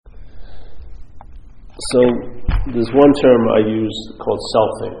So there's one term I use called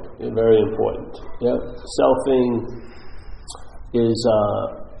selfing. Very important. Yeah, selfing is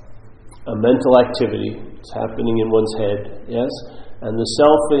a mental activity. It's happening in one's head. Yes, and the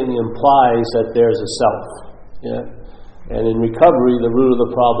selfing implies that there's a self. Yeah, and in recovery, the root of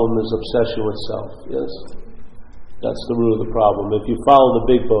the problem is obsession with self. Yes, that's the root of the problem. If you follow the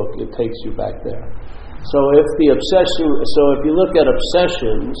big book, it takes you back there. So if you look at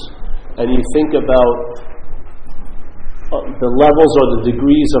obsessions and you think about the levels or the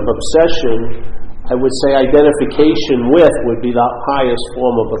degrees of obsession, I would say identification with would be the highest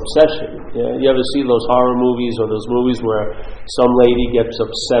form of obsession. Yeah? You ever see those horror movies or those movies where some lady gets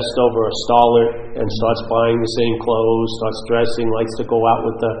obsessed over a starlet and starts buying the same clothes, starts dressing, likes to go out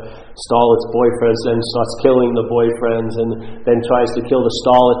with the starlet's boyfriends, then starts killing the boyfriends, and then tries to kill the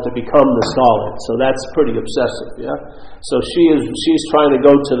starlet to become the starlet. So that's pretty obsessive, yeah? So she's trying to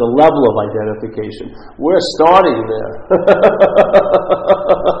go to the level of identification. We're starting there.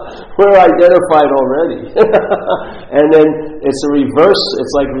 We're identified already. And then it's a reverse,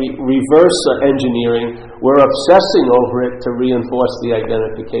 it's like reverse engineering. We're obsessing over it to reinforce the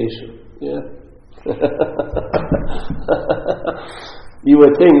identification. Yeah. You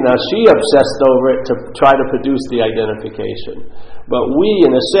would think, now she obsessed over it to try to produce the identification. But we, in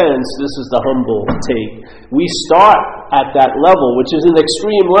a sense, this is the humble take, we start at that level, which is an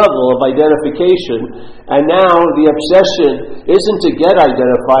extreme level of identification, and now the obsession isn't to get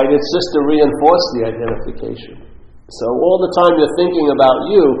identified, it's just to reinforce the identification. So all the time you're thinking about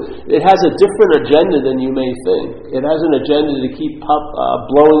you, it has a different agenda than you may think. It has an agenda to keep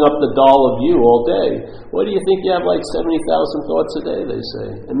blowing up the doll of you all day. What do you think? You have like 70,000 thoughts a day, they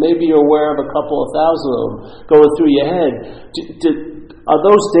say. And maybe you're aware of a couple of thousand of them going through your head. Are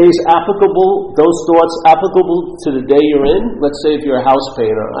those days applicable, those thoughts applicable to the day you're in? Let's say if you're a house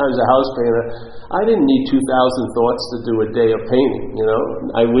painter. I was a house painter. I didn't need 2,000 thoughts to do a day of painting, you know.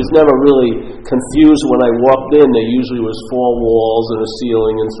 I was never really confused when I walked in. There usually was 4 walls and a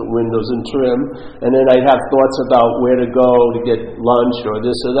ceiling and some windows and trim. And then I'd have thoughts about where to go to get lunch or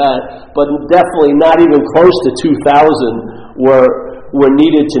this or that. But definitely not even close to 2,000 were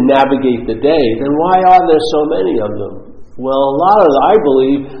needed to navigate the day. Then why are there so many of them? Well, a lot of them, I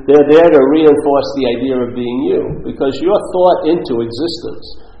believe, they're there to reinforce the idea of being you. Because you're thought into existence.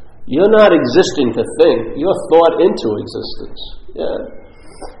 You're not existing to think. You're thought into existence. Yeah.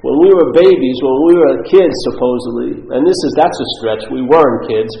 When we were babies, when we were kids, supposedly, and that's a stretch. We weren't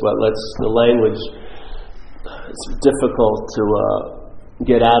kids, but the language, it's difficult to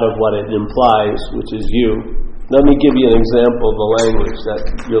get out of what it implies, which is you. Let me give you an example of the language that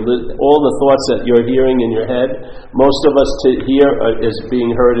all the thoughts that you're hearing in your head, most of us here is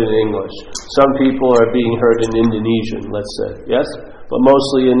being heard in English. Some people are being heard in Indonesian, let's say, yes? But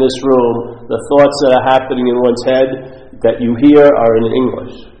mostly in this room, the thoughts that are happening in one's head that you hear are in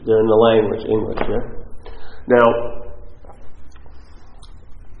English. They're in the language, English, yeah? Now,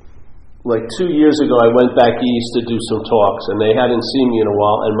 like 2 years ago, I went back east to do some talks, and they hadn't seen me in a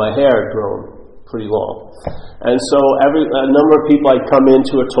while, and my hair had grown pretty long. And so a number of people I'd come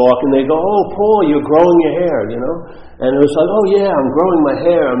into a talk, and they go, "Oh, Paul, you're growing your hair, you know?" And it was like, "Oh yeah, I'm growing my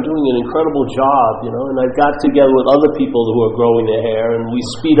hair. I'm doing an incredible job, you know." And I got together with other people who are growing their hair, and we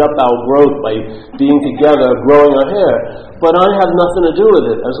speed up our growth by being together, growing our hair. But I have nothing to do with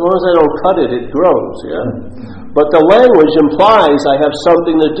it. As long as I don't cut it, it grows, yeah? But the language implies I have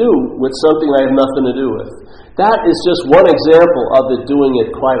something to do with something I have nothing to do with. That is just one example of it doing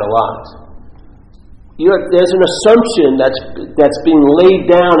it quite a lot. There's an assumption that's being laid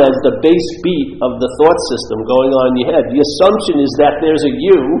down as the base beat of the thought system going on in your head. The assumption is that there's a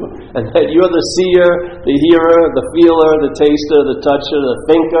you, and that you're the seer, the hearer, the feeler, the taster, the toucher, the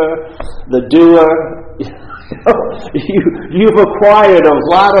thinker, the doer. You've acquired a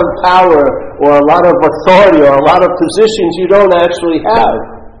lot of power or a lot of authority or a lot of positions you don't actually have.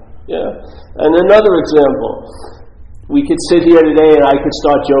 Yeah. And another example. We could sit here today and I could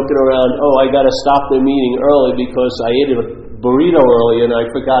start joking around, "Oh, I got to stop the meeting early because I ate a burrito early and I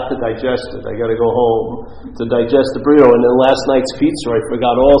forgot to digest it. I got to go home to digest the burrito. And then last night's pizza I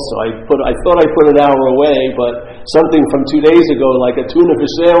forgot also. I thought I put an hour away, but something from 2 days ago, like a tuna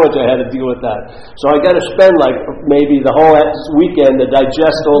fish sandwich, I had to deal with that. So I got to spend like maybe the whole weekend to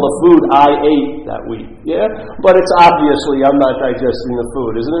digest all the food I ate that week. Yeah? But it's obviously I'm not digesting the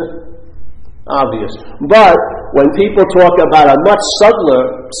food, isn't it? Obvious. But when people talk about a much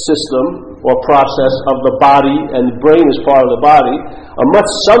subtler system or process of the body, and the brain is part of the body, a much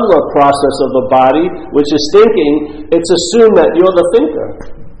subtler process of the body, which is thinking, it's assumed that you're the thinker.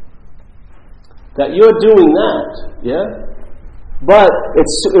 That you're doing that, yeah? But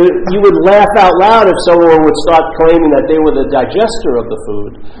you would laugh out loud if someone would start claiming that they were the digester of the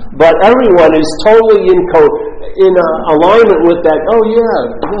food. But everyone is totally in alignment with that. Oh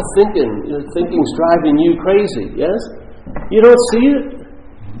yeah, your thinking's driving you crazy. Yes, you don't see it.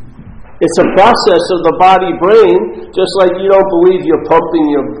 It's a process of the body-brain, just like you don't believe you're pumping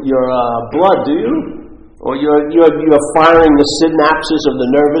your blood, do you? Or you're firing the synapses of the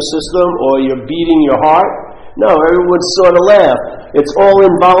nervous system, or you're beating your heart. No, everyone sort of laugh. It's all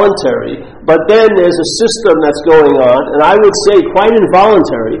involuntary. But then there's a system that's going on, and I would say quite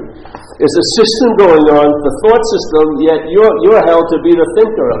involuntary. There's a system going on, the thought system, yet you're held to be the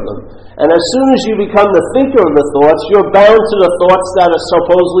thinker of them. And as soon as you become the thinker of the thoughts, you're bound to the thoughts that are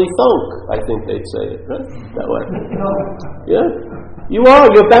supposedly thunk. I think they'd say it, right? That way. Yeah? You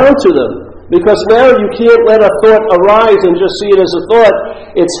are. You're bound to them. Because now you can't let a thought arise and just see it as a thought.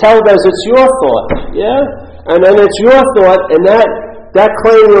 It's held as it's your thought. Yeah? And then it's your thought, and that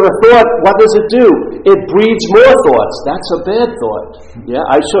claim of a thought, what does it do? It breeds more thoughts. That's a bad thought. Yeah,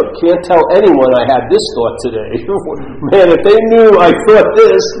 I can't tell anyone I had this thought today. Man, if they knew I thought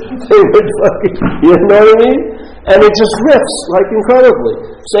this, they would fucking, you know what I mean? And it just rips, like incredibly.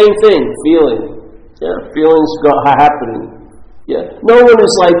 Same thing, feeling. Yeah, feelings happening. Yeah, no one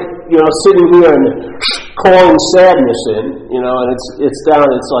is like, sitting here and calling sadness in, and it's down,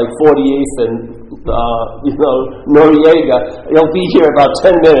 it's like 48th and, Noriega. He'll be here about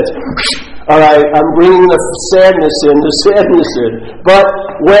 10 minutes. All right, I'm bringing the sadness in. But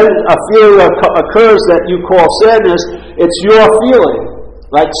when a feeling occurs that you call sadness, it's your feeling.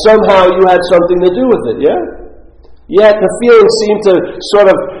 Like somehow you had something to do with it, yeah? Yet the feelings seem to sort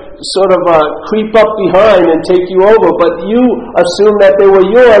of creep up behind and take you over, but you assume that they were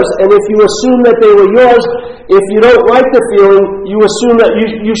yours, and if you assume that they were yours, if you don't like the feeling, you assume that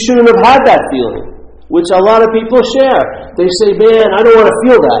you shouldn't have had that feeling, which a lot of people share. They say, man, I don't want to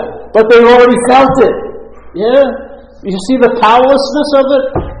feel that, but they've already felt it. Yeah? You see the powerlessness of it?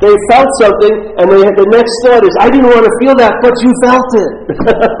 They felt something, and the next thought is, I didn't want to feel that, but you felt it.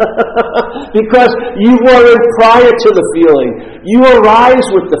 Because you weren't prior to the feeling. You arise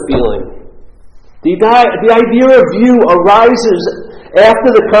with the feeling. The idea of you arises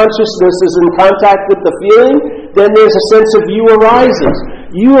after the consciousness is in contact with the feeling, then there's a sense of you arises.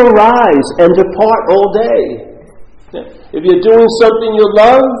 You arise and depart all day. If you're doing something you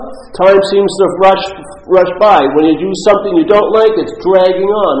love, time seems to rush by. When you do something you don't like, it's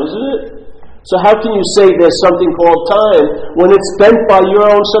dragging on, isn't it? So how can you say there's something called time when it's bent by your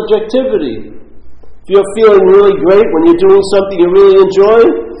own subjectivity? If you're feeling really great when you're doing something you really enjoy,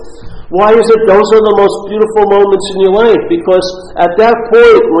 why is it those are the most beautiful moments in your life? Because at that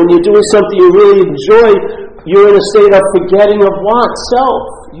point, when you're doing something you really enjoy, you're in a state of forgetting of what?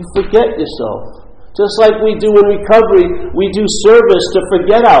 Self. You forget yourself. Just like we do in recovery, we do service to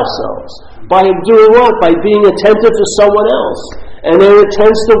forget ourselves. By doing what? By being attentive to someone else. And then it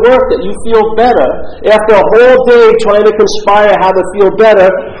tends to work that you feel better. After a whole day trying to conspire how to feel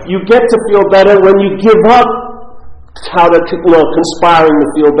better, you get to feel better when you give up conspiring to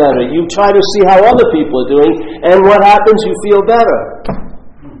feel better. You try to see how other people are doing, and what happens? You feel better.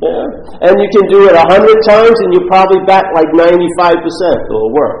 Yeah? And you can do it 100 times, and you're probably back like 95%.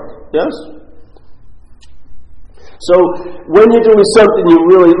 It'll work. Yes? So when you're doing something you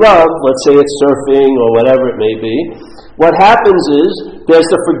really love, let's say it's surfing or whatever it may be, what happens is there's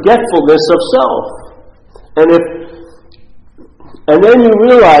the forgetfulness of self. And then you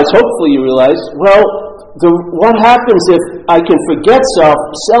realize, hopefully you realize, well, what happens if I can forget self?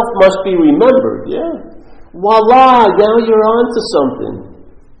 Self must be remembered, yeah? Voila, now you're on to something.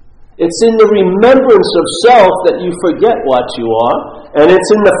 It's in the remembrance of self that you forget what you are, and it's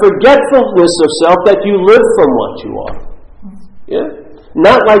in the forgetfulness of self that you live from what you are. Yeah?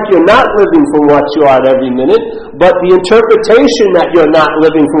 Not like you're not living from what you are at every minute, but the interpretation that you're not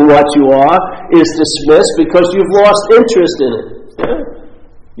living from what you are is dismissed because you've lost interest in it. Yeah?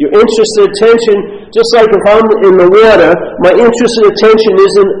 Your interest and attention, just like if I'm in the water, my interest and attention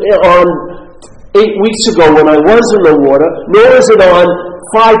isn't on 8 weeks ago when I was in the water, nor is it on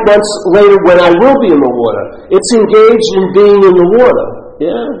 5 months later when I will be in the water. It's engaged in being in the water.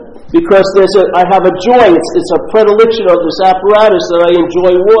 Yeah? Because I have a joy. It's a predilection of this apparatus that I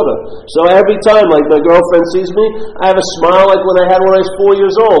enjoy water. So every time, like my girlfriend sees me, I have a smile like when I had when I was 4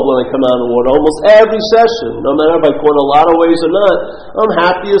 years old when I come out of the water. Almost every session, no matter if I caught a lot of waves or not, I'm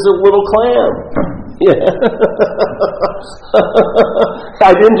happy as a little clam. Yeah.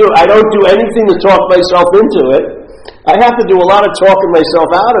 I don't do anything to talk myself into it. I have to do a lot of talking myself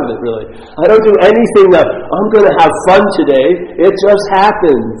out of it, really. I don't do anything that, I'm going to have fun today. It just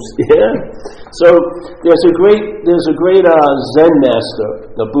happens. Yeah? So there's a great Zen master,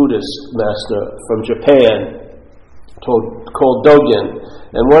 a Buddhist master from Japan, called Dogen.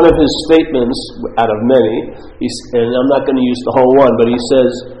 And one of his statements, out of many, and I'm not going to use the whole one, but he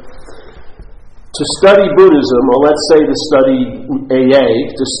says, to study Buddhism, or let's say to study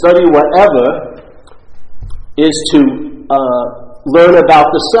AA, to study whatever, is to learn about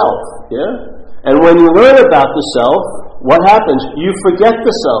the self. Yeah? And when you learn about the self, what happens? You forget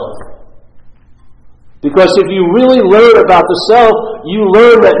the self. Because if you really learn about the self, you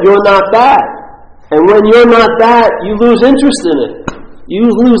learn that you're not that. And when you're not that, you lose interest in it. You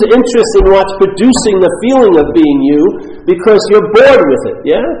lose interest in what's producing the feeling of being you because you're bored with it,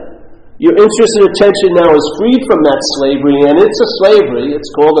 yeah? Your interest and attention now is freed from that slavery, and it's a slavery. It's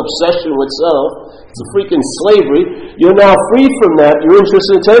called obsession with self. It's a freaking slavery. You're now freed from that, your interest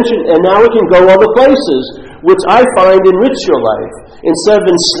and attention, and now it can go other places, which I find enrich your life. Instead of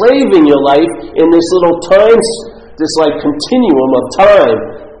enslaving your life in this little time, this like continuum of time,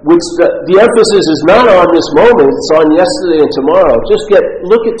 which the emphasis is not on this moment, it's on yesterday and tomorrow. Just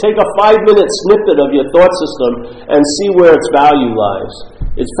take a 5-minute snippet of your thought system and see where its value lies.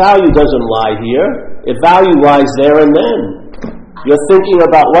 Its value doesn't lie here. Its value lies there and then. You're thinking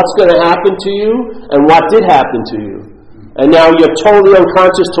about what's going to happen to you and what did happen to you. And now you're totally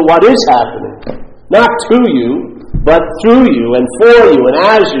unconscious to what is happening. Not to you, but through you and for you and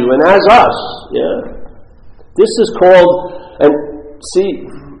as us. Yeah? This is called, and see,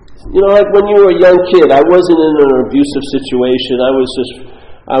 like when you were a young kid, I wasn't in an abusive situation.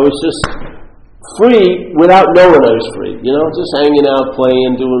 I was just free without knowing I was free. Just hanging out,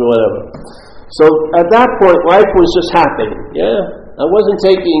 playing, doing whatever. So at that point, life was just happening. Yeah, I wasn't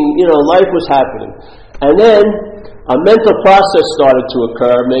taking. Life was happening, and then a mental process started to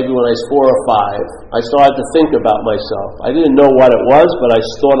occur. Maybe when I was 4 or 5, I started to think about myself. I didn't know what it was, but I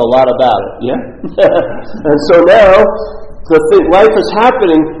thought a lot about it. Yeah, and so now. The thing, life is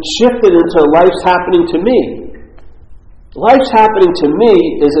happening, shifted into life's happening to me. Life's happening to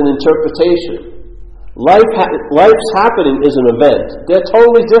me is an interpretation. Life's happening is an event. They're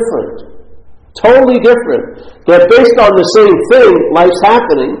totally different. Totally different. They're based on the same thing, life's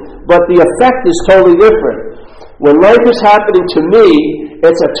happening, but the effect is totally different. When life is happening to me,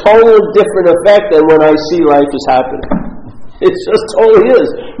 it's a totally different effect than when I see life is happening. It just totally is.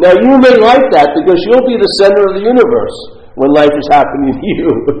 Now you may like that because you'll be the center of the universe when life is happening to you.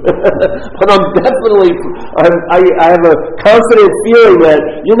 But I have a confident feeling that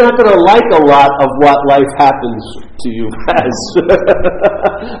you're not going to like a lot of what life happens to you as.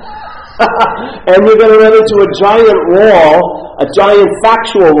 And you're going to run into a giant wall, a giant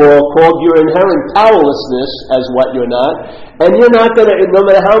factual wall called your inherent powerlessness as what you're not. And you're not going to, no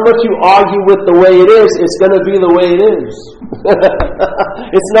matter how much you argue with the way it is, it's going to be the way it is.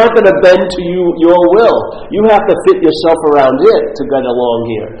 It's not going to bend to your will. You have to fit yourself around it to get along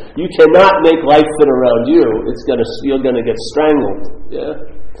here. You cannot make life fit around you. You're going to get strangled. Yeah.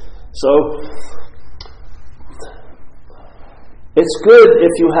 So it's good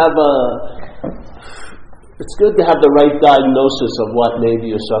if you have it's good to have the right diagnosis of what maybe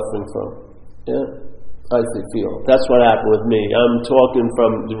you're suffering from. Yeah, I feel. That's what happened with me. I'm talking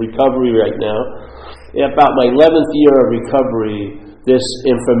from the recovery right now. About my 11th year of recovery, this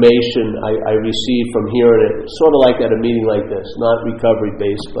information I received from hearing it, sort of like at a meeting like this, not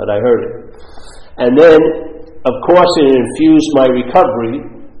recovery-based, but I heard it. And then, of course, it infused my recovery,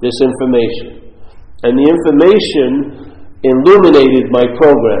 this information. And the information illuminated my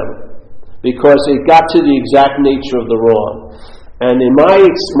program because it got to the exact nature of the wrong. And in my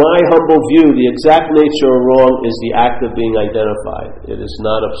humble view, the exact nature of wrong is the act of being identified. It is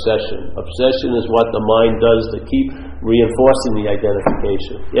not obsession. Obsession is what the mind does to keep reinforcing the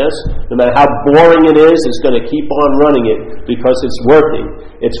identification. Yes? No matter how boring it is, it's going to keep on running it because it's working.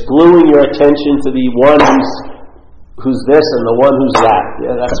 It's gluing your attention to the one who's this and the one who's that.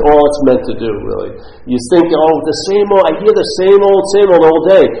 Yeah, that's all it's meant to do, really. You think, the same old, I hear the same old all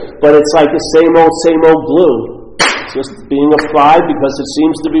day, but it's like the same old glue. It's just being applied because it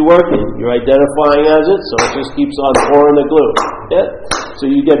seems to be working. You're identifying as it, so it just keeps on pouring the glue. Yeah? So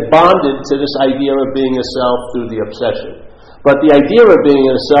you get bonded to this idea of being a self through the obsession. But the idea of being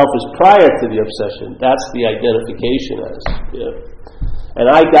a self is prior to the obsession. That's the identification as. Yeah? And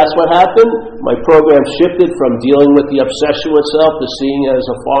that's what happened. My program shifted from dealing with the obsession with self to seeing it as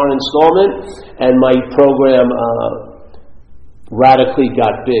a foreign installment, and my program radically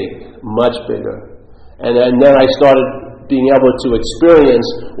got big, much bigger. And then I started being able to experience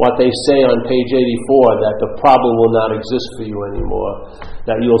what they say on page 84, that the problem will not exist for you anymore,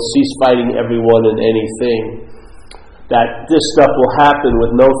 that you'll cease fighting everyone and anything, that this stuff will happen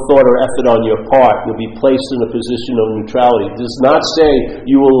with no thought or effort on your part. You'll be placed in a position of neutrality. It does not say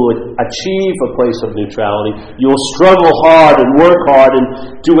you will achieve a place of neutrality. You'll struggle hard and work hard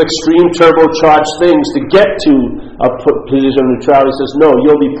and do extreme turbocharged things to get to a position of neutrality. It says, no,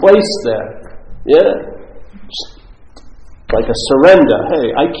 you'll be placed there. Yeah? Like a surrender.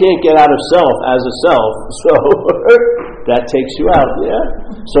 Hey, I can't get out of self as a self, so that takes you out, yeah?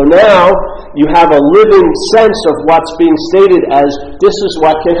 So now you have a living sense of what's being stated as this is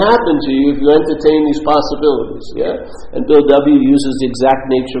what can happen to you if you entertain these possibilities, yeah? And Bill W. uses the exact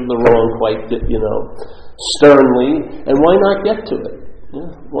nature of the wrong quite, sternly, and why not get to it?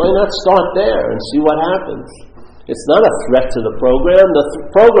 Yeah? Why not start there and see what happens? It's not a threat to the program. The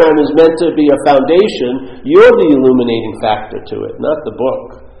program is meant to be a foundation. You're the illuminating factor to it, not the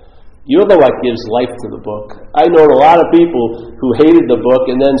book. You're the what gives life to the book. I know a lot of people who hated the book,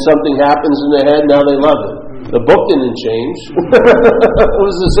 and then something happens in their head, now they love it. The book didn't change. It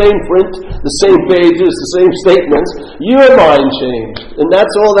was the same print, the same pages, the same statements. Your mind changed, and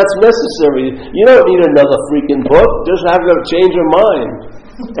that's all that's necessary. You don't need another freaking book. Just have to change your mind.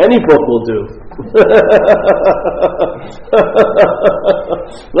 Any book will do.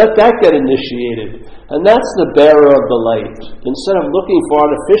 Let that get initiated. And that's the bearer of the light. Instead of looking for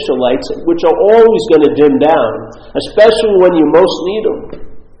artificial lights, which are always going to dim down, especially when you most need them.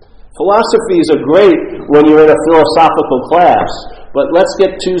 Philosophies are great when you're in a philosophical class, but let's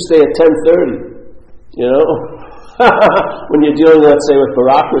get Tuesday at 10:30, when you're dealing, let's say, with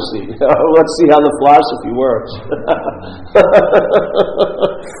bureaucracy. Let's see how the philosophy works.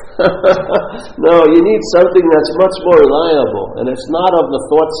 No, you need something that's much more reliable, and it's not of the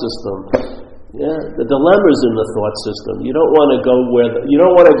thought system. Yeah, the dilemma's in the thought system. You don't want to go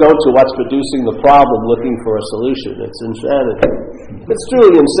to what's producing the problem looking for a solution. It's insanity. It's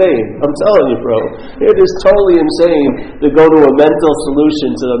truly insane. I'm telling you, bro. It is totally insane to go to a mental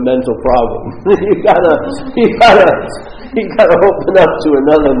solution to the mental problem. You gotta open up to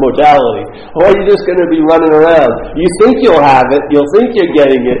another modality, or you're just going to be running around. You think you'll have it, you'll think you're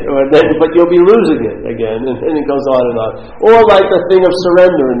getting it, but you'll be losing it again, and it goes on and on. Or like the thing of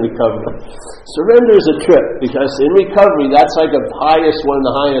surrender in recovery. Surrender is a trip, because in recovery, that's like one of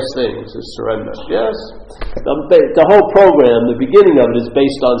the highest things, is surrender. Yes? The whole program, the beginning of it, is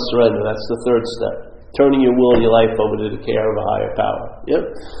based on surrender. That's the third step. Turning your will and your life over to the care of a higher power. Yep.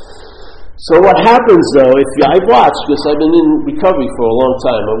 So what happens, though, I've watched, because I've been in recovery for a long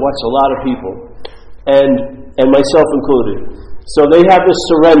time, I watch a lot of people, and myself included. So they have this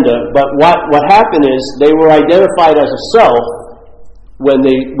surrender, but what happened is they were identified as a self when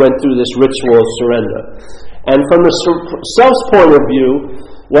they went through this ritual of surrender. And from the self's point of view,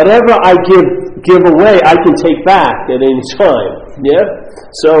 whatever I give away, I can take back at any time. Yeah?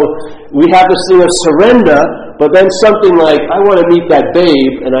 So we have this thing of surrender, but then something like, I want to meet that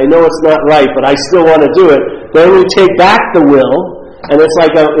babe, and I know it's not right, but I still want to do it. Then we take back the will, and it's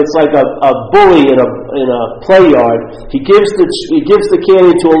like a bully in a play yard. He gives the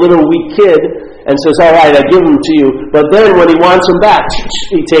candy to a little weak kid and says, all right, I give him to you. But then when he wants him back,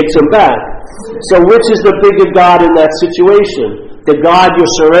 he takes him back. So which is the bigger God in that situation? The God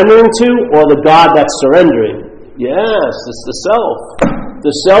you're surrendering to, or the God that's surrendering? Yes, it's the self.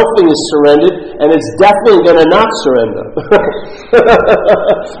 The selfing is surrendered, and it's definitely going to not surrender.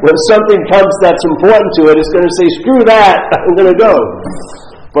 When something comes that's important to it, it's going to say, screw that, I'm going to go.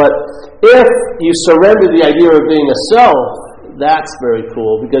 But if you surrender the idea of being a self, that's very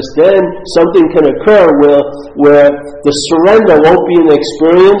cool, because then something can occur where the surrender won't be an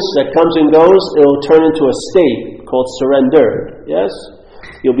experience that comes and goes. It will turn into a state called surrendered. Yes?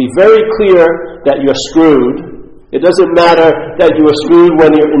 You'll be very clear that you're screwed. It doesn't matter that you were screwed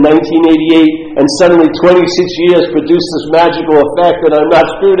when you're in 1988 and suddenly 26 years produced this magical effect that I'm not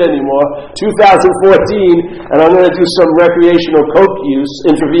screwed anymore. 2014, and I'm going to do some recreational coke use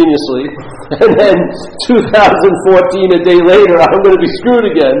intravenously. And then 2014, a day later, I'm going to be screwed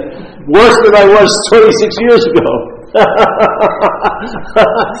again. Worse than I was 26 years ago.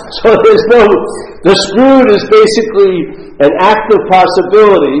 So the screwed is basically an active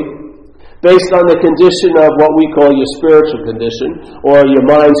possibility based on the condition of what we call your spiritual condition or your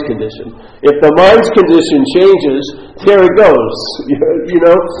mind's condition. If the mind's condition changes, here it goes.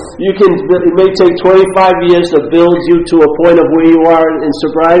 It may take 25 years to build you to a point of where you are in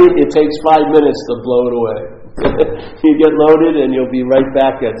sobriety. It takes 5 minutes to blow it away. You get loaded and you'll be right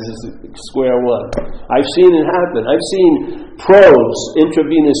back at square one. I've seen it happen. I've seen pros,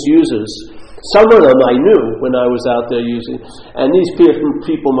 intravenous users, Some of them I knew when I was out there using, and these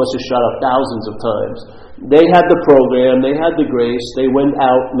people must have shot up thousands of times. They had the program, they had the grace, they went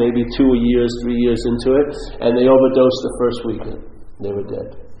out maybe 2 years, 3 years into it, and they overdosed the first weekend. They were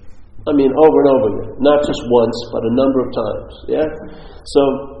dead. I mean, over and over again. Not just once, but a number of times. Yeah? So,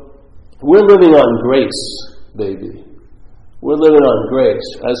 we're living on grace, baby. We're living on grace.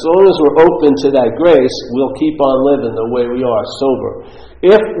 As long as we're open to that grace, we'll keep on living the way we are, sober.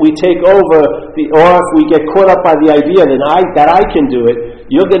 If we take over, or if we get caught up by the idea that I can do it,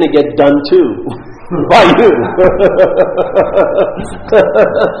 you're going to get done too. By you.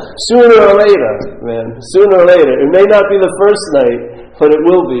 Sooner or later, man. Sooner or later. It may not be the first night, but it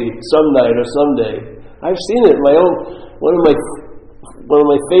will be some night or someday. I've seen it. One of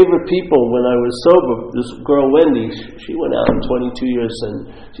my favorite people when I was sober, this girl Wendy, she went out 22 years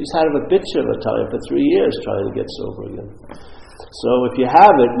and she's had a bitch of a time for 3 years trying to get sober again. So if you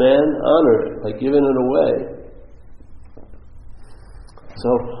have it, man, honor it by giving it away. So,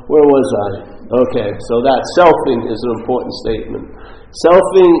 where was I? Okay, so that selfing is an important statement.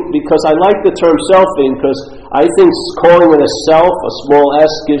 Selfing, because I like the term selfing, because I think calling it a self, a small s,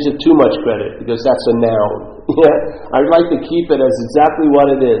 gives it too much credit, because that's a noun. Yeah, I'd like to keep it as exactly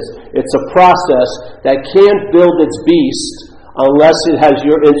what it is. It's a process that can't build its beast unless it has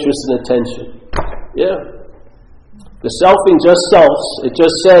your interest and attention. Yeah. The selfing just selfs. It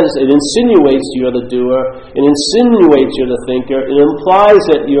just says, it insinuates you're the doer, it insinuates you're the thinker, it implies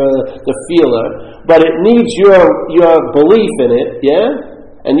that you're the feeler, but it needs your belief in it, yeah?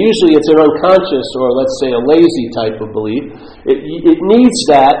 And usually it's an unconscious, or let's say a lazy type of belief. It needs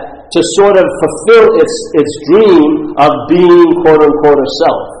that to sort of fulfill its dream of being quote-unquote a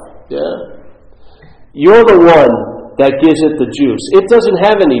self, yeah? You're the one that gives it the juice. It doesn't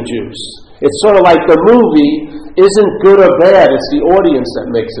have any juice. It's sort of like the movie isn't good or bad, it's the audience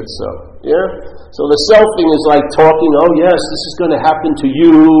that makes it so. Yeah? So the selfing is like talking, oh yes, this is going to happen to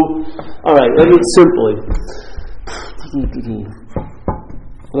you. Alright, let me simply.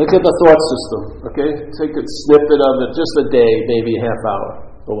 Look at the thought system, okay? Take a snippet of it, just a day, maybe a half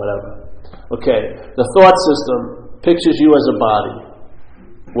hour, or whatever. Okay, the thought system pictures you as a body.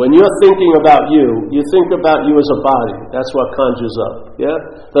 When you're thinking about you think about you as a body. That's what conjures up. Yeah?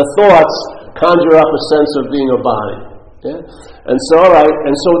 The thoughts conjure up a sense of being a body. Yeah? And so, all right,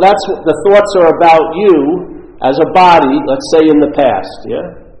 and so that's what the thoughts are about you as a body, let's say in the past.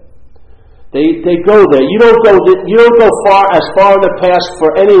 Yeah? They go there. You don't go as far in the past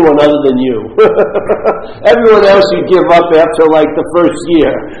for anyone other than you. Everyone else you give up after like the first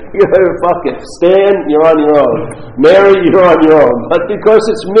year. Fuck it. Stan, you're on your own. Mary, you're on your own. But because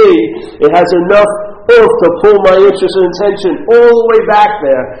it's me, it has enough oomph to pull my interest and attention all the way back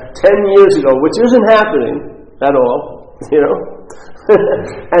there 10 years ago, which isn't happening at all, you know.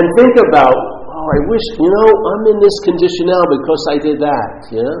 And think about, I wish, I'm in this condition now because I did that,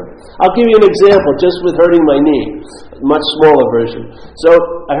 I'll give you an example, just with hurting my knee, much smaller version. So,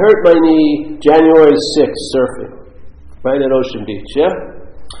 I hurt my knee January 6th surfing, right at Ocean Beach, yeah?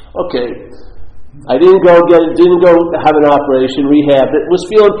 Okay. I didn't go have an operation, rehab. It was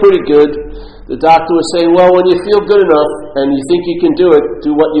feeling pretty good. The doctor was saying, well, when you feel good enough and you think you can do it,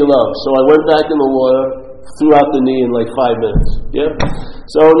 do what you love. So I went back in the water, threw out the knee in like 5 minutes. Yeah.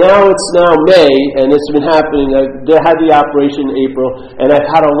 So now it's May, and it's been happening. I had the operation in April, and I've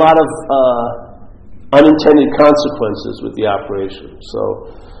had a lot of unintended consequences with the operation. So,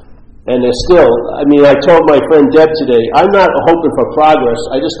 and there's still, I told my friend Deb today, I'm not hoping for progress.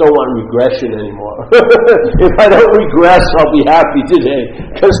 I just don't want regression anymore. If I don't regress, I'll be happy today,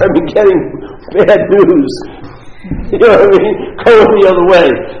 because I've been getting bad news. You know what I mean? Going the other way.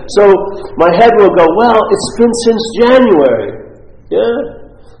 So my head will go, well, it's been since January. Yeah?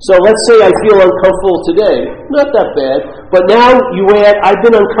 So let's say I feel uncomfortable today. Not that bad. But now you add, I've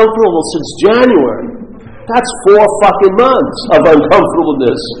been uncomfortable since January. That's 4 fucking months of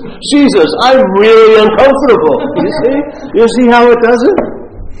uncomfortableness. Jesus, I'm really uncomfortable. You see? You see how it does it?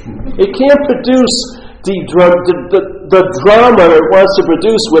 It can't produce the drama it wants to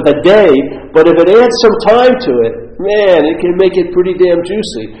produce with a day, but if it adds some time to it, man, it can make it pretty damn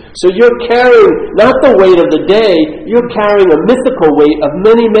juicy. So you're carrying not the weight of the day, you're carrying a mythical weight of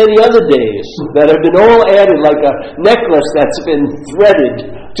many, many other days that have been all added like a necklace that's been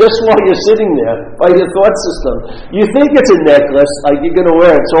threaded just while you're sitting there by your thought system. You think it's a necklace, like you're going to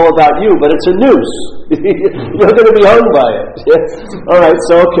wear, it's all about you, but it's a noose. You're going to be hung by it. Alright,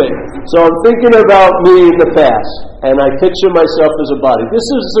 so okay. So I'm thinking about me in the past, and I picture myself as a body. This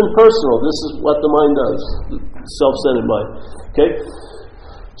is impersonal. This is what the mind does. Self-centered mind. Okay?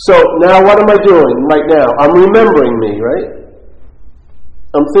 So now what am I doing right now? I'm remembering me, right?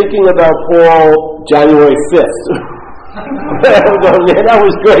 I'm thinking about Paul January 5th. That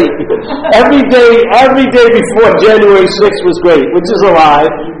was great. Every day before January 6th was great, which is a lie,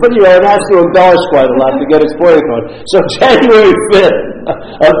 but it has to embellish quite a lot to get its point across. So January 5th,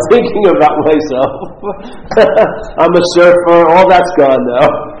 I'm thinking about myself. I'm a surfer, all that's gone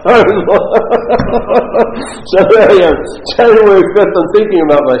now. So there I am. January 5th, I'm thinking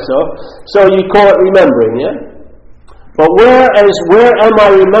about myself. So you call it remembering, yeah? But where am I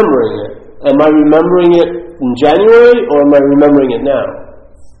remembering it? Am I remembering it in January, or am I remembering it now?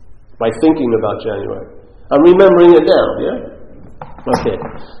 By thinking about January. I'm remembering it now, yeah? Okay.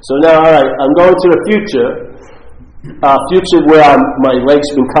 So now, all right, I'm going to the future. Future where my leg's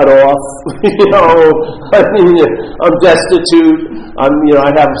been cut off. I'm destitute. I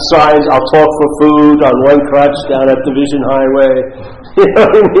have signs. I'll talk for food on one crutch down at Division Highway. You know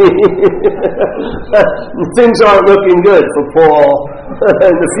what I mean? Things aren't looking good for Paul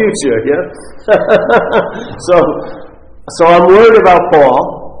in the future. Yeah. So I'm worried about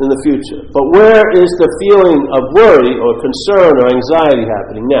Paul in the future. But where is the feeling of worry or concern or anxiety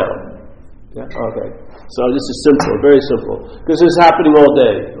happening now? Yeah. Okay. So this is simple, very simple, because it's happening all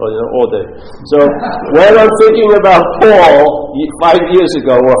day, all day. So when I'm thinking about Paul 5 years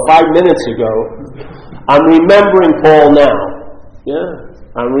ago or 5 minutes ago, I'm remembering Paul now. Yeah,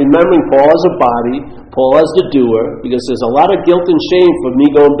 I'm remembering Paul as a body, Paul as the doer, because there's a lot of guilt and shame for me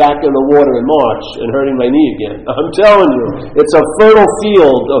going back in the water in March and hurting my knee again. I'm telling you, it's a fertile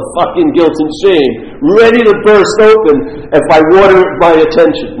field of fucking guilt and shame, ready to burst open if I water my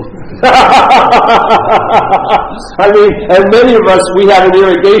attention. I mean, and many of us, we have an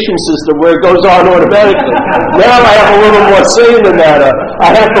irrigation system where it goes on automatically. Now I have a little more say in the matter. I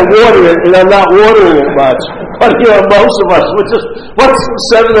have to water it, and I'm not watering it much. But most of us, what's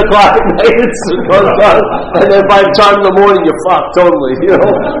 7 o'clock at night, it goes on, and then by the time in the morning, you're fucked totally.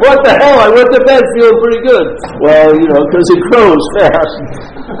 What the hell? I went to bed feeling pretty good. Well, because it grows fast.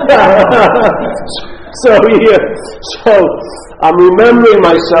 So I'm remembering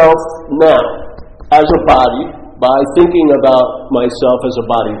myself now as a body by thinking about myself as a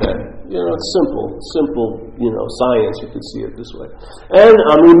body then. It's simple, science, you could see it this way. And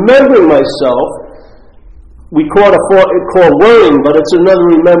I'm remembering myself. We call it worrying, but it's another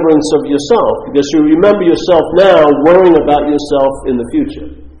remembrance of yourself, because you remember yourself now, worrying about yourself in the future.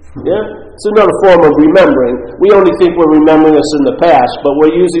 Yeah? It's another form of remembering. We only think we're remembering us in the past, but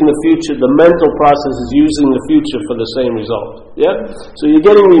we're using the future. The mental process is using the future for the same result. Yeah? So you're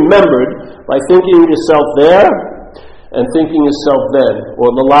getting remembered by thinking yourself there and thinking yourself then.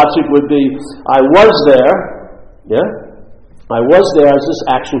 Or the logic would be, I was there, yeah? I was there as this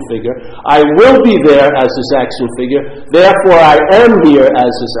action figure. I will be there as this action figure. Therefore, I am here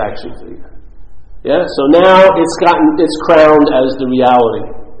as this action figure. Yeah? So now it's crowned as the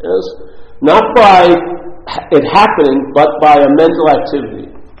reality. Yes? Not by it happening, but by a mental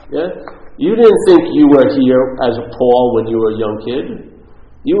activity. Yeah? You didn't think you were here as a Paul when you were a young kid.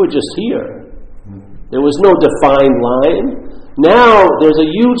 You were just here. There was no defined line. Now there's a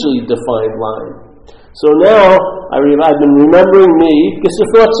hugely defined line. So now I've been remembering me, because the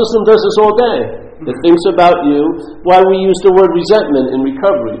thought system does this all day. It thinks about you. Why we use the word resentment in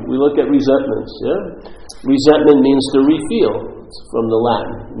recovery? We look at resentments. Yeah? Resentment means to refeel. It's from the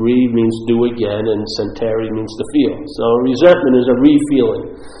Latin. Re means do again, and sentare means to feel. So resentment is a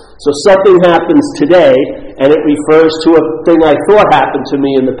refeeling. So something happens today, and it refers to a thing I thought happened to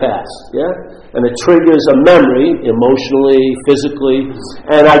me in the past. Yeah? And it triggers a memory, emotionally, physically,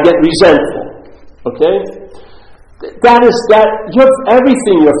 and I get resentful. Okay?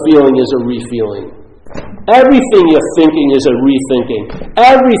 Everything you're feeling is a refeeling. Everything you're thinking is a rethinking.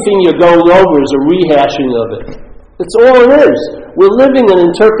 Everything you're going over is a rehashing of it. It's all it is. We're living an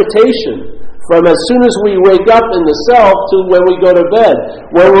interpretation from as soon as we wake up in the self to when we go to bed.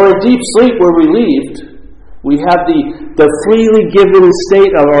 When we're in deep sleep, we're relieved. We have the freely given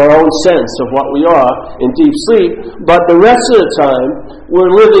state of our own sense of what we are in deep sleep, but the rest of the time,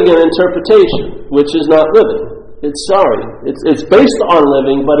 we're living an interpretation, which is not living. It's based on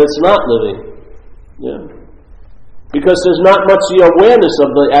living, but it's not living. Yeah? Because there's not much the awareness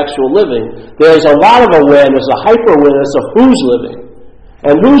of the actual living. There's a lot of awareness, a hyper-awareness of who's living.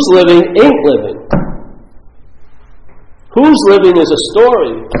 And who's living ain't living. Who's living is a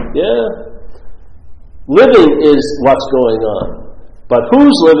story. Yeah? Living is what's going on. But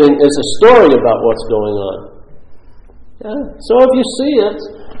who's living is a story about what's going on. Yeah? So if you see it,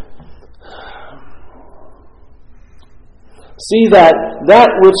 see that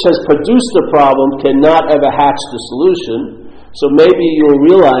which has produced the problem cannot ever hatch the solution. So maybe you'll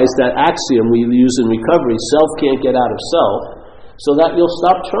realize that axiom we use in recovery, self can't get out of self. so that you'll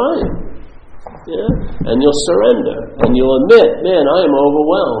stop trying. Yeah? And you'll surrender, and you'll admit, man, I am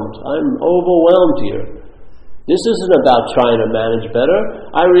overwhelmed. I'm overwhelmed here. This isn't about trying to manage better.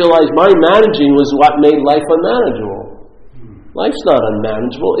 I realized my managing was what made life unmanageable. Life's not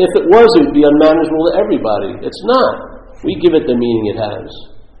unmanageable. If it was, it would be unmanageable to everybody. It's not. We give it the meaning it has.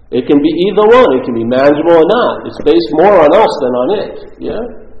 It can be either one. It can be manageable or not. It's based more on us than on it. Yeah?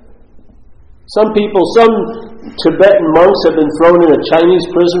 Some Tibetan monks have been thrown in a Chinese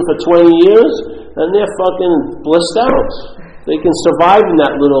prison for 20 years, and they're fucking blissed out. They can survive in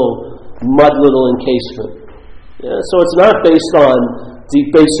that little encasement. Yeah? So it's not based on the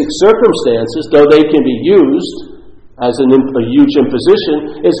basic circumstances, though they can be used as a huge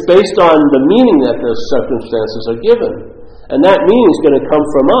imposition. It's based on the meaning that those circumstances are given. And that meaning is going to come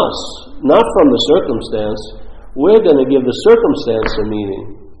from us, not from the circumstance. We're going to give the circumstance a meaning.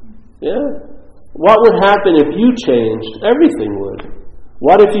 Yeah? What would happen if you changed? Everything would.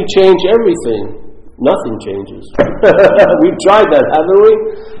 What if you change everything? Nothing changes. We've tried that, haven't we?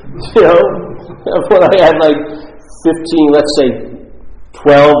 You know, when I had like 15, let's say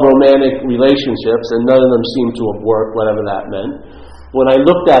 12 romantic relationships, and none of them seemed to have worked, whatever that meant. When I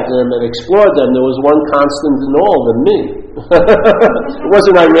looked at them and explored them, there was one constant in all of them, me. It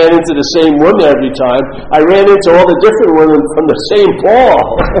wasn't I ran into the same woman every time. I ran into all the different women from the same Paul.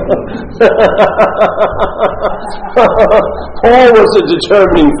 Paul was a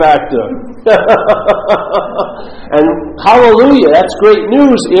determining factor. And hallelujah, that's great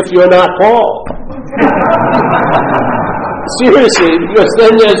news if you're not Paul. Seriously, because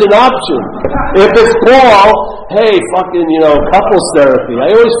then there's an option. If it's Paul, hey, fucking, couples therapy.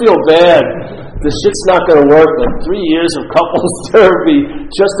 I always feel bad. This shit's not going to work. Like 3 years of couples therapy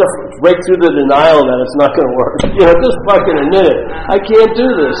just to break through the denial that it's not going to work. Just fucking admit it. I can't do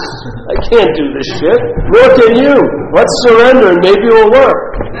this. I can't do this shit. Nor can you. Let's surrender and maybe it will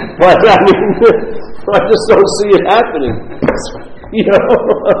work. But I just don't see it happening.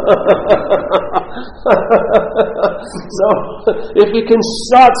 So, if you can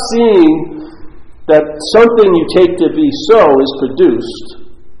start seeing that something you take to be so is produced,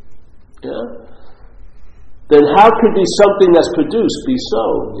 then how could be something that's produced be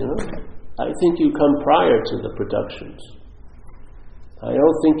so? I think you come prior to the productions. I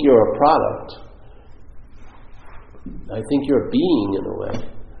don't think you're a product. I think you're a being in a way.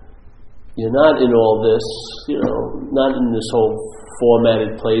 You're not in all this, not in this whole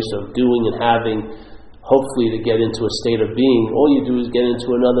formatted place of doing and having, hopefully to get into a state of being. All you do is get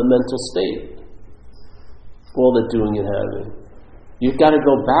into another mental state. All the doing and having. You've got to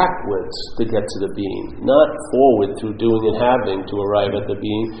go backwards to get to the being, not forward through doing and having to arrive at the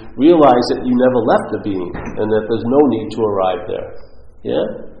being. Realize that you never left the being and that there's no need to arrive there. Yeah?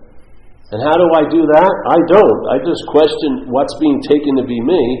 And how do I do that? I don't. I just question what's being taken to be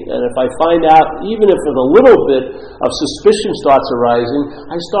me, and if I find out, even if a little bit of suspicion starts arising,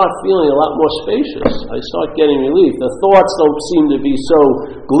 I start feeling a lot more spacious. I start getting relief. The thoughts don't seem to be so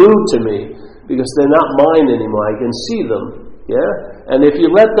glued to me, because they're not mine anymore. I can see them. Yeah? And if you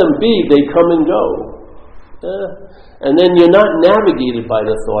let them be, they come and go. Yeah? And then you're not navigated by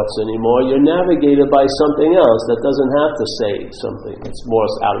the thoughts anymore. You're navigated by something else that doesn't have to say something. It's more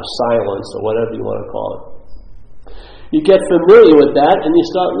out of silence or whatever you want to call it. You get familiar with that and you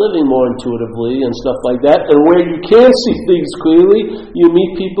start living more intuitively and stuff like that. And where you can see things clearly, you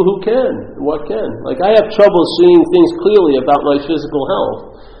meet people who can. What can? Like I have trouble seeing things clearly about my physical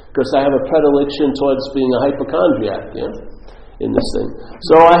health because I have a predilection towards being a hypochondriac, in this thing.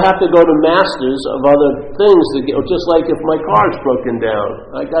 So I have to go to masters of other things to get, just like if my car's broken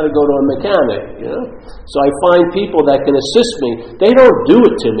down, I got to go to a mechanic, So I find people that can assist me. They don't do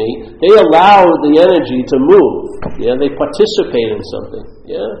it to me. They allow the energy to move. They participate in something.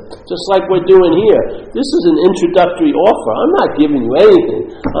 Just like we're doing here. This is an introductory offer. I'm not giving you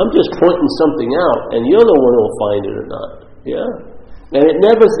anything. I'm just pointing something out, and you're the one who will find it or not. And it's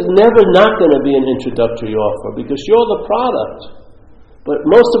never not going to be an introductory offer because you're the product. But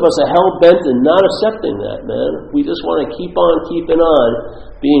most of us are hell-bent in not accepting that, man. We just want to keep on keeping on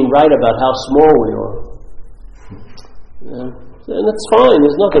being right about how small we are. And that's fine.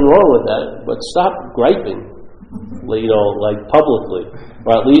 There's nothing wrong with that. But stop griping, like publicly.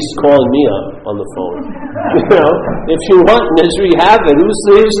 Or at least calling me up on the phone. If you want misery, have it. Who's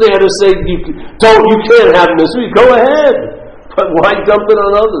there to say you can't have misery? Go ahead. But why dump it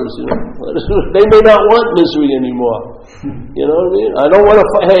on others? They may not want misery anymore. You know what I mean? I don't want to.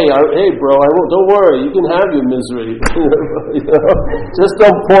 Hey, bro! Don't worry. You can have your misery. Just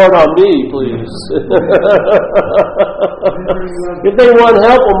don't pour it on me, please. If they want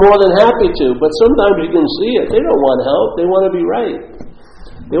help, I'm more than happy to. But sometimes you can see it. They don't want help. They want to be right.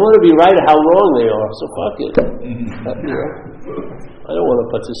 They want to be right at how wrong they are. So fuck it. I don't want to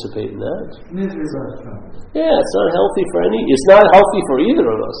participate in that. Yeah, it's not healthy for any. It's not healthy for either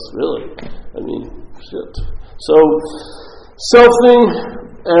of us, really. I mean, shit. So, selfing.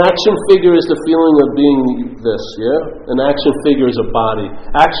 An action figure is the feeling of being this, yeah? An action figure is a body.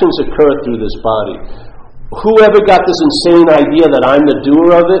 Actions occur through this body. Whoever got this insane idea that I'm the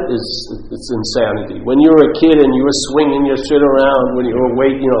doer of it it's insanity. When you were a kid and you were swinging your shit around when you were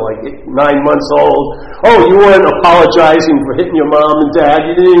awake, like 9 months old, you weren't apologizing for hitting your mom and dad.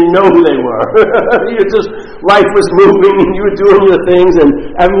 You didn't even know who they were. Life was moving and you were doing your things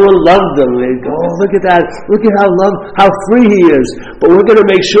and everyone loved them. They'd go, oh, look at that. Look at how free he is. But we're going to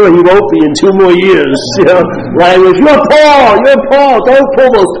make sure he won't be in 2 more years. Language, you're Paul. Don't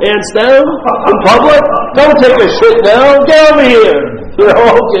pull those pants down in public. Don't take a shit now. Get over here.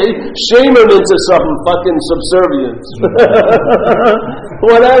 Okay. Shame him into some fucking subservience.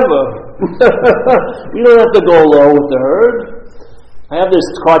 Whatever. You don't have to go along with the herd. I have this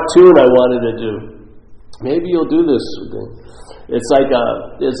cartoon I wanted to do. Maybe you'll do this. It's like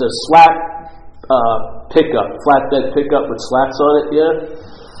there's a slack flatbed pickup with slats on it,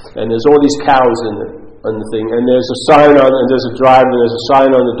 yeah? And there's all these cows in it. On the thing, and there's a sign on, and there's a drive, and there's a sign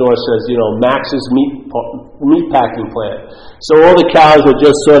on the door that says, Max's meat packing plant. So all the cows are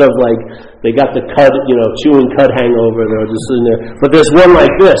just sort of like, they got the cud, chewing cud hangover, they're just sitting there. But there's one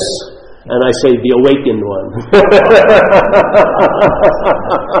like this, and I say, the awakened one.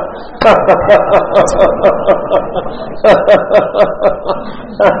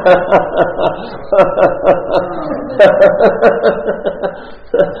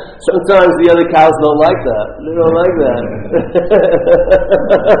 Sometimes the other cows don't like that. They don't like that.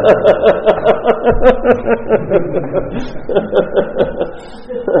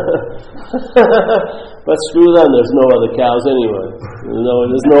 But screw them, there's no other cows anyway.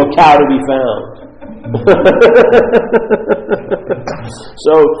 There's no cow to be found.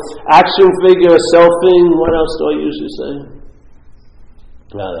 So, action figure, selfing, what else do I usually say?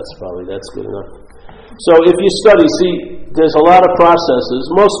 That's good enough. So if you study, there's a lot of processes.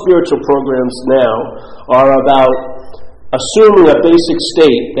 Most spiritual programs now are about assuming a basic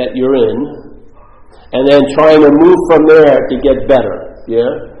state that you're in, and then trying to move from there to get better, yeah?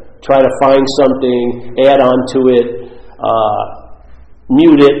 Try to find something, add on to it,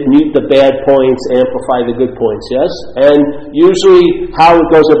 mute the bad points, amplify the good points, yes? And usually how it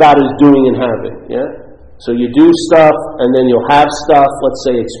goes about is doing and having, yeah? So you do stuff, and then you'll have stuff, let's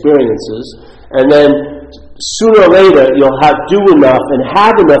say experiences, and then sooner or later you'll do enough and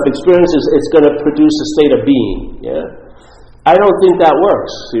have enough experiences, it's going to produce a state of being, yeah? I don't think that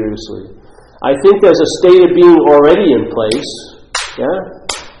works, seriously. I think there's a state of being already in place, yeah?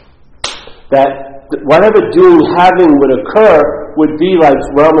 That whatever doing, having would occur would be like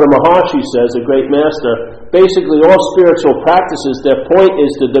Ramana Maharshi says, a great master, basically all spiritual practices, their point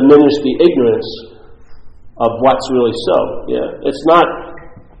is to diminish the ignorance of what's really so. Yeah, it's not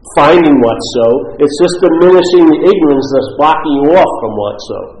finding what's so, it's just diminishing the ignorance that's blocking you off from what's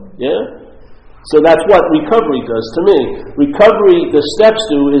so. Yeah? So that's what recovery does to me. Recovery, the steps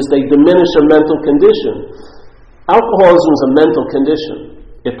do is they diminish a mental condition. Alcoholism is a mental condition.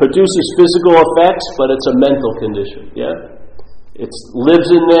 It produces physical effects, but it's a mental condition. Yeah? It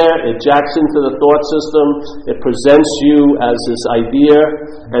lives in there, it jacks into the thought system, it presents you as this idea,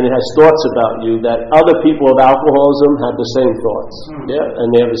 and it has thoughts about you that other people with alcoholism have the same thoughts. Yeah?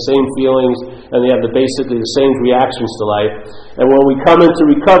 And they have the same feelings, and they have basically the same reactions to life. And when we come into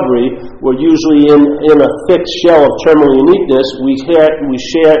recovery, we're usually in a thick shell of terminal uniqueness. We hear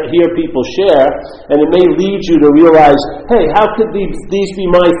people share, and it may lead you to realize, hey, how could these be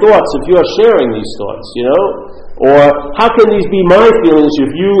my thoughts if you're sharing these thoughts, Or how can these be my feelings if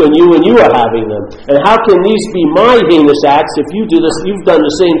you are having them? And how can these be my heinous acts if you've done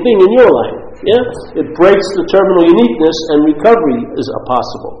the same thing in your life? Yeah? It breaks the terminal uniqueness, and recovery is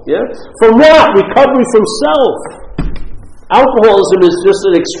possible. Yeah? From what? Recovery from self. Alcoholism is just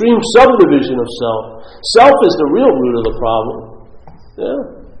an extreme subdivision of self. Self is the real root of the problem. Yeah?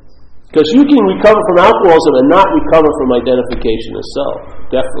 Because you can recover from alcoholism and not recover from identification as self.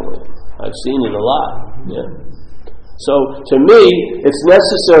 Definitely. I've seen it a lot. Yeah? So, to me, it's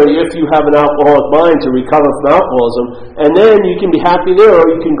necessary if you have an alcoholic mind to recover from alcoholism, and then you can be happy there, or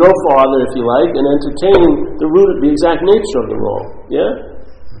you can go farther if you like, and entertain the exact nature of the wrong. Yeah?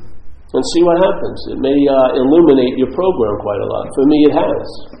 And see what happens. It may illuminate your program quite a lot. For me, it has.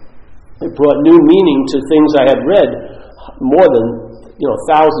 It brought new meaning to things I had read more than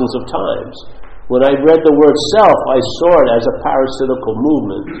thousands of times. When I read the word self, I saw it as a parasitical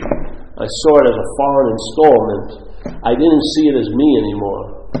movement. I saw it as a foreign installment. I didn't see it as me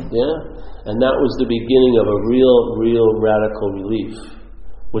anymore. Yeah? And that was the beginning of a real radical relief,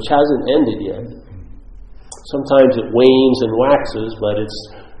 which hasn't ended yet. Sometimes it wanes and waxes, but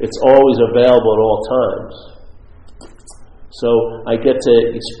it's always available at all times. So I get to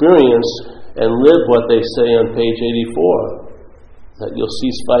experience and live what they say on page 84, that you'll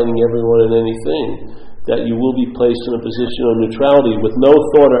cease fighting everyone and anything, that you will be placed in a position of neutrality with no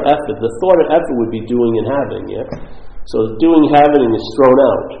thought or effort. The thought or effort would be doing and having, yeah? So doing, having is thrown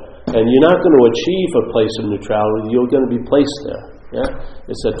out. And you're not going to achieve a place of neutrality, you're going to be placed there. Yeah?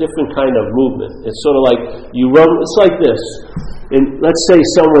 It's a different kind of movement. It's sort of like you run, it's like this. Let's say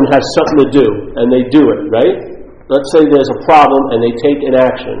someone has something to do, and they do it, right? Let's say there's a problem, and they take an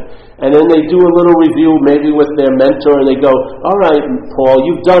action. And then they do a little review, maybe with their mentor, and they go, all right, Paul,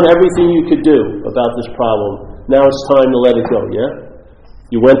 you've done everything you could do about this problem. Now it's time to let it go, yeah?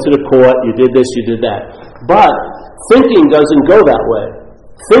 You went to the court, you did this, you did that. But thinking doesn't go that way.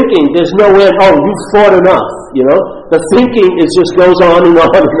 Thinking, there's no end, oh, you've thought enough, you know? The thinking just goes on and on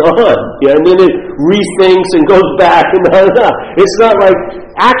and on. Yeah? And then it rethinks and goes back and on and on. It's not like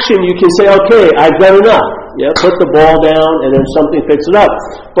action, you can say, okay, I've done enough. Yeah, put the ball down and then something picks it up.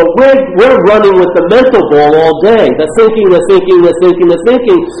 But we're running with the mental ball all day. The thinking, and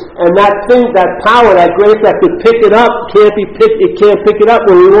that thing, that power, that grace that could pick it up, it can't pick it up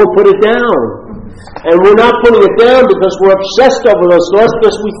when we won't put it down. And we're not putting it down because we're obsessed over those thoughts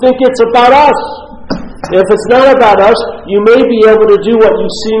because we think it's about us. If it's not about us, you may be able to do what you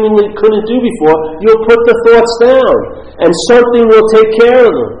seemingly couldn't do before. You'll put the thoughts down, and something will take care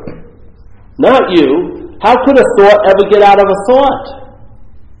of them. Not you. How could a thought ever get out of a thought?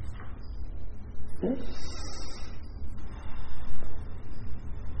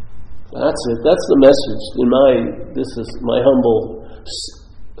 That's it. That's the message. This is my humble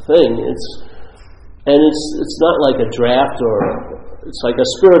thing. It's not like a draft or it's like a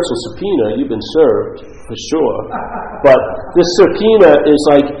spiritual subpoena. You've been served for sure, but this subpoena is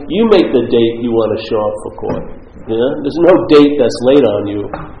like you make the date you want to show up for court. You know, there's no date that's laid on you.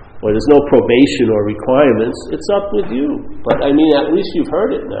 Or there's no probation or requirements. It's up with you. But I mean, at least you've heard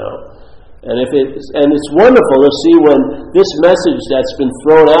it now. And it's wonderful to see when this message that's been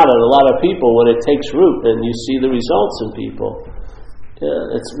thrown out at a lot of people, when it takes root and you see the results in people.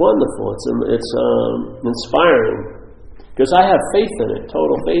 Yeah, it's wonderful. It's inspiring. Because I have faith in it,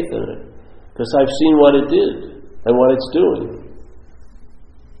 total faith in it. Because I've seen what it did and what it's doing.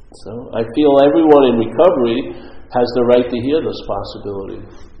 So I feel everyone in recovery has the right to hear this possibility.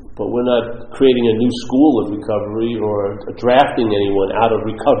 But we're not creating a new school of recovery or drafting anyone out of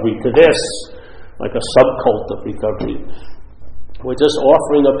recovery to this, like a subcult of recovery. We're just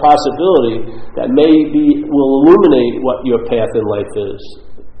offering a possibility that will illuminate what your path in life is.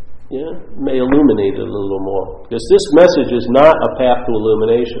 Yeah, may illuminate it a little more. Because this message is not a path to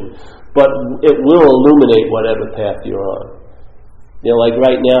illumination, but it will illuminate whatever path you're on. You know, like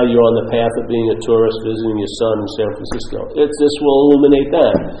right now you're on the path of being a tourist visiting your son in San Francisco. This will illuminate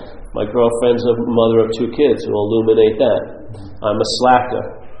that. My girlfriend's a mother of 2 kids. It will illuminate that. I'm a slacker.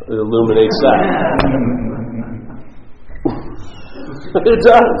 It illuminates that. It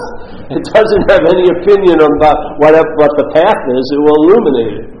does. It doesn't have any opinion about what the path is. It will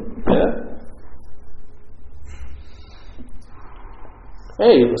illuminate it. Yeah?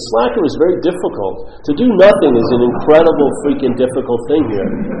 Hey, the slacker is very difficult. To do nothing is an incredible freaking difficult thing here.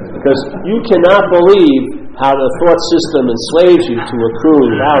 Because you cannot believe how the thought system enslaves you to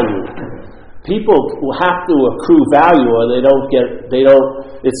accruing value. People have to accrue value or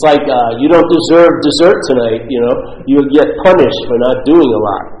it's like you don't deserve dessert tonight, you know. You get punished for not doing a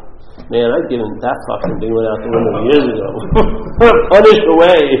lot. Man, I'd given that fucking thing went out the window years ago. Punished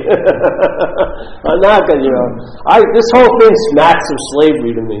away. I'm not gonna, this whole thing smacks of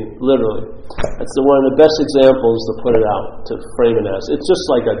slavery to me, literally. That's one of the best examples to put it out, to frame it as. It's just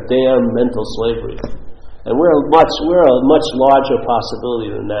like a damn mental slavery. And we're a much larger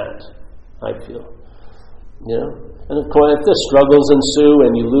possibility than that, I feel. You know? And of course, if the struggles ensue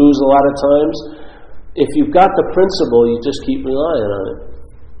and you lose a lot of times, if you've got the principle, you just keep relying on it.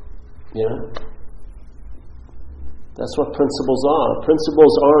 You know? That's what principles are.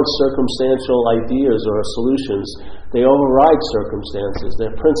 Principles aren't circumstantial ideas or solutions. They override circumstances.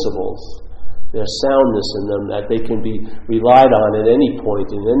 They're principles. There's soundness in them that they can be relied on at any point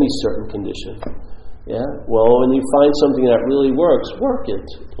in any certain condition. Yeah? Well, when you find something that really works, work it.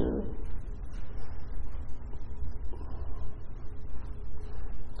 You know?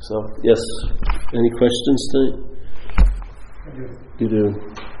 So, yes. Any questions tonight? I do. You do.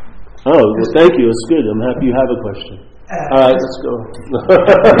 Oh, well, thank you. It's good. I'm happy you have a question. All right, let's go. Does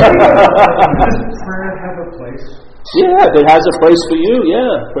prayer have a place? Yeah, if it has a place for you,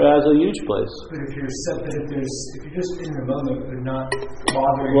 yeah, prayer has a huge place. But if you're just in the moment, you're not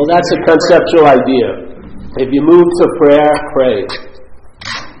bothering. Well, that's a conceptual idea. If you move to prayer, pray,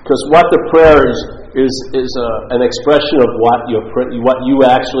 because what the prayer is an expression of what you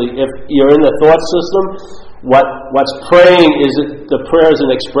actually. If you're in the thought system, what's praying the prayer is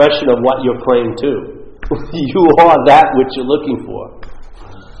an expression of what you're praying to. You are that which you're looking for.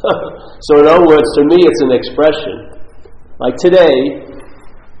 So in other words, to me, it's an expression. Like today,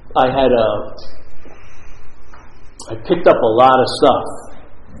 I picked up a lot of stuff,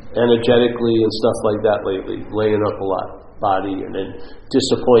 energetically and stuff like that lately, laying up a lot, body, and then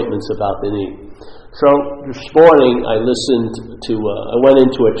disappointments about the knee. So this morning, I went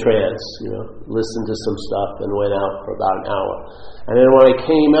into a trance, listened to some stuff and went out for about an hour. And then when I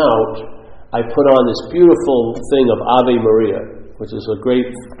came out, I put on this beautiful thing of Ave Maria, which is a great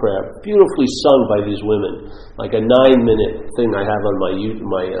prayer, beautifully sung by these women, like a 9-minute thing I have on my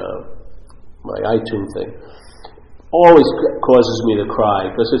iTunes thing. Always causes me to cry,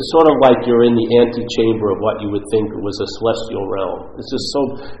 because it's sort of like you're in the antechamber of what you would think was a celestial realm. It's just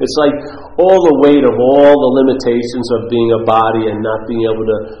it's like all the weight of all the limitations of being a body and not being able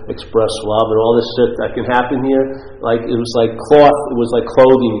to express love and all this shit that can happen here. Like it was like cloth, it was like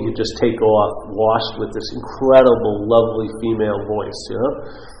clothing you could just take off, washed with this incredible, lovely female voice,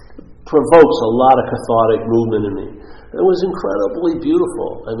 It provokes a lot of cathartic movement in me. It was incredibly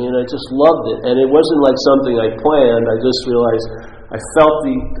beautiful. I mean, I just loved it, and it wasn't like something I planned. I just realized I felt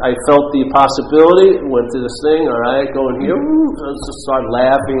the possibility. Went to this thing. All right, going here. I just started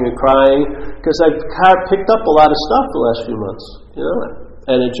laughing and crying because I picked up a lot of stuff the last few months.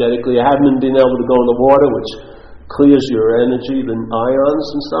 Energetically, I haven't been able to go in the water, which clears your energy, the ions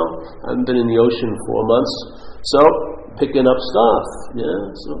and stuff. I haven't been in the ocean for 4 months, so picking up stuff.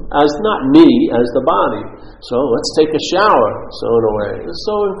 So as not me, as the body. So let's take a shower, so in a way. It's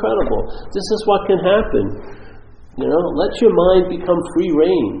so incredible. This is what can happen. Let your mind become free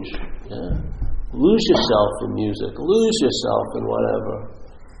range. Lose yourself in music. Lose yourself in whatever.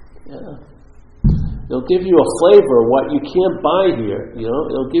 It'll give you a flavor of what you can't buy here.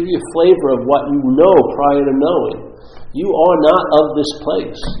 It'll give you a flavor of what you know prior to knowing. You are not of this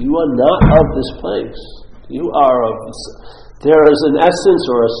place. You are not of this place. You are of... There is an essence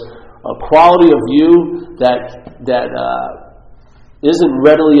or a quality of you that isn't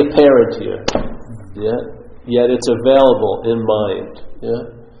readily apparent here. Yet it's available in mind.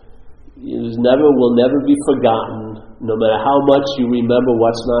 It will never be forgotten. No matter how much you remember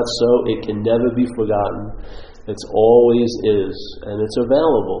what's not so, it can never be forgotten. It's always is, and it's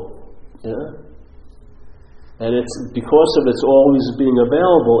available. And it's because of its always being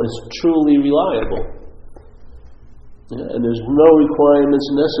available, it's truly reliable. And there's no requirements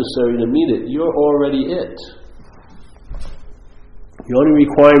necessary to meet it. You're already it. The only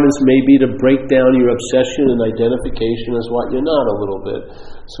requirements may be to break down your obsession and identification as what you're not a little bit,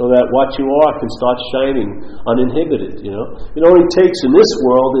 so that what you are can start shining uninhibited. It only takes in this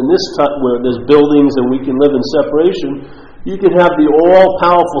world, in this time where there's buildings and we can live in separation, you can have the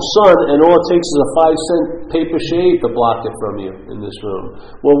all-powerful sun, and all it takes is a 5-cent paper shade to block it from you in this room.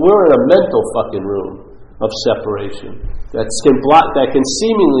 Well, we're in a mental fucking room of separation that can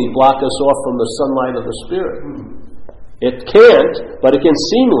seemingly block us off from the sunlight of the Spirit. It can't, but it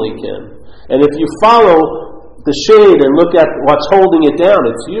seemingly can. And if you follow the shade and look at what's holding it down,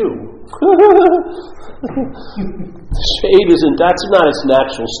 it's you. The shade that's not its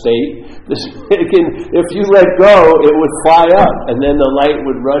natural state. If you let go, it would fly up, and then the light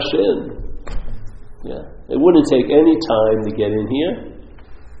would rush in. It wouldn't take any time to get in here.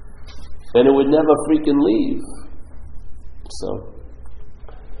 And it would never freaking leave. So,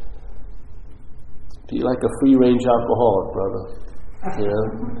 be like a free-range alcoholic, brother.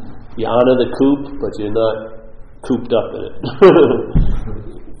 You honor the coop, but you're not cooped up in it.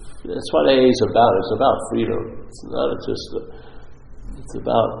 That's what AA is about. It's about freedom. It's not it's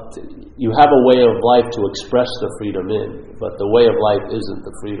about, you have a way of life to express the freedom in, but the way of life isn't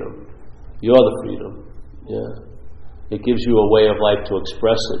the freedom. You're the freedom. It gives you a way of life to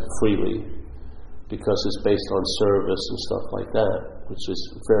express it freely, because it's based on service and stuff like that, which is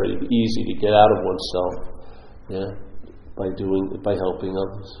very easy to get out of oneself, by helping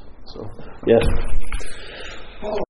others. So,